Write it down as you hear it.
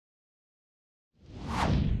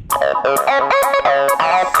Do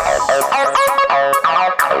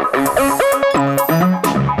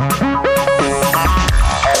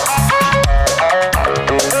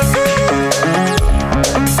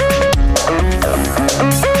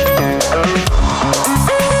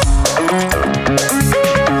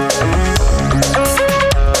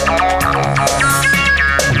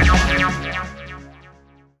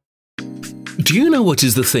you know what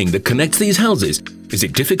is the thing that connects these houses? Is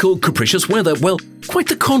it difficult, capricious weather? Well, quite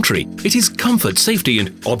the contrary. It is comfort, safety, and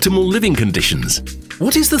optimal living conditions.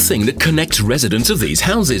 What is the thing that connects residents of these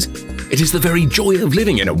houses? It is the very joy of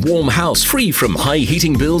living in a warm house, free from high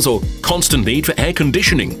heating bills or constant need for air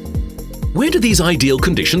conditioning. Where do these ideal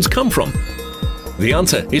conditions come from? The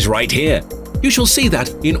answer is right here. You shall see that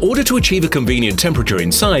in order to achieve a convenient temperature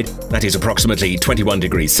inside, that is approximately 21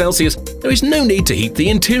 degrees Celsius, there is no need to heat the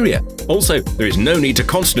interior. Also, there is no need to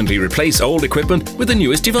constantly replace old equipment with the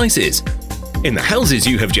newest devices. In the houses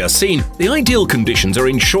you have just seen, the ideal conditions are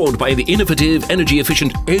ensured by the innovative,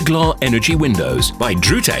 energy-efficient IGLO ENERGY windows by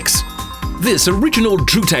Drutex. This original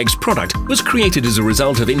Drutex product was created as a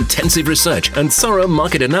result of intensive research and thorough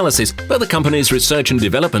market analysis by the company's research and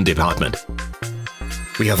development department.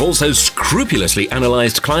 We have also scrupulously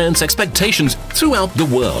analyzed clients' expectations throughout the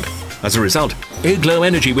world. As a result, IGLO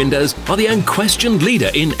ENERGY windows are the unquestioned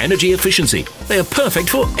leader in energy efficiency. They are perfect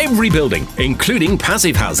for every building, including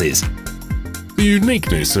passive houses. The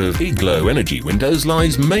uniqueness of IGLO ENERGY windows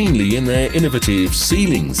lies mainly in their innovative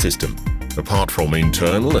sealing system. Apart from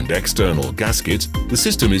internal and external gaskets, the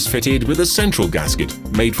system is fitted with a central gasket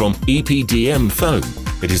made from EPDM foam.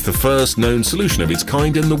 It is the first known solution of its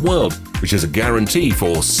kind in the world, which has a guarantee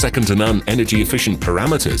for second-to-none energy-efficient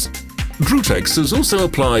parameters. Drutex has also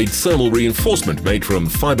applied thermal reinforcement made from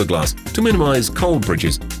fiberglass to minimize cold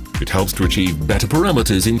bridges. It helps to achieve better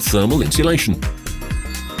parameters in thermal insulation.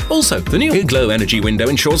 Also, the new IGLO ENERGY window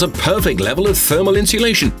ensures a perfect level of thermal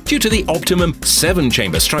insulation due to the optimum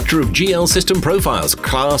 7-chamber structure of GL system profiles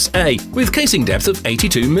Class A with casing depth of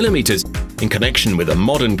 82 mm. In connection with a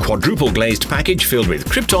modern quadruple glazed package filled with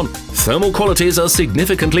krypton, thermal qualities are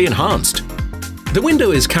significantly enhanced. The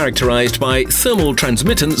window is characterized by thermal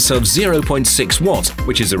transmittance of 0.6 watts,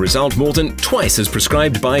 which is a result more than twice as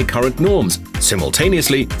prescribed by current norms.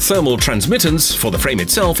 Simultaneously, thermal transmittance for the frame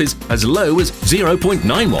itself is as low as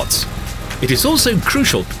 0.9 watts. It is also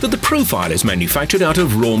crucial that the profile is manufactured out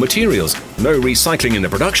of raw materials. No recycling in the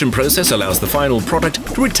production process allows the final product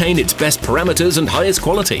to retain its best parameters and highest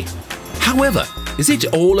quality. However, is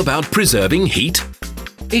it all about preserving heat?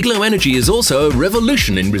 IGLO ENERGY is also a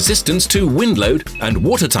revolution in resistance to wind load and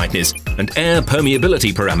water tightness and air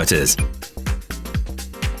permeability parameters.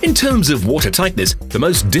 In terms of water tightness, the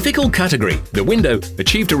most difficult category, the window,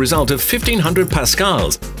 achieved a result of 1500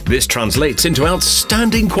 pascals. This translates into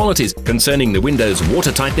outstanding qualities concerning the window's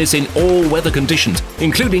water tightness in all weather conditions,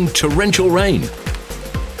 including torrential rain.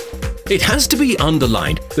 It has to be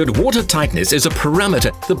underlined that water tightness is a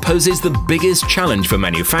parameter that poses the biggest challenge for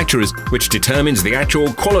manufacturers, which determines the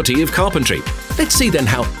actual quality of carpentry. Let's see then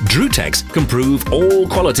how Drutex can prove all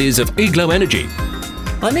qualities of IGLO ENERGY.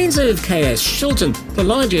 By means of KS Schulten, the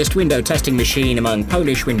largest window testing machine among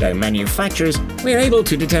Polish window manufacturers, we are able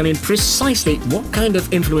to determine precisely what kind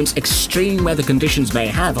of influence extreme weather conditions may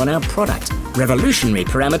have on our product. Revolutionary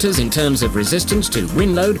parameters in terms of resistance to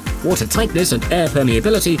wind load, water tightness and air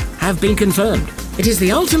permeability have been confirmed. It is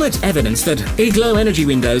the ultimate evidence that IGLO ENERGY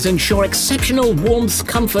windows ensure exceptional warmth,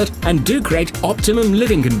 comfort and do create optimum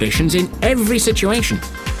living conditions in every situation.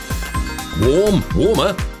 Warm,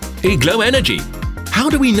 warmer, IGLO ENERGY. How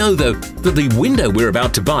do we know, though, that the window we're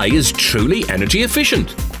about to buy is truly energy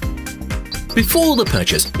efficient? Before the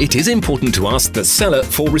purchase, it is important to ask the seller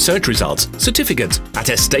for research results, certificates,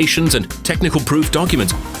 attestations and technical proof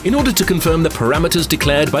documents in order to confirm the parameters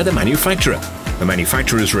declared by the manufacturer. The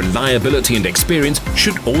manufacturer's reliability and experience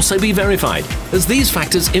should also be verified, as these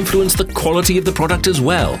factors influence the quality of the product as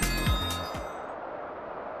well.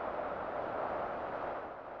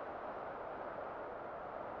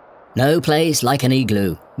 No place like an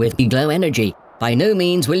igloo. With IGLO ENERGY, by no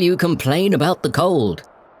means will you complain about the cold.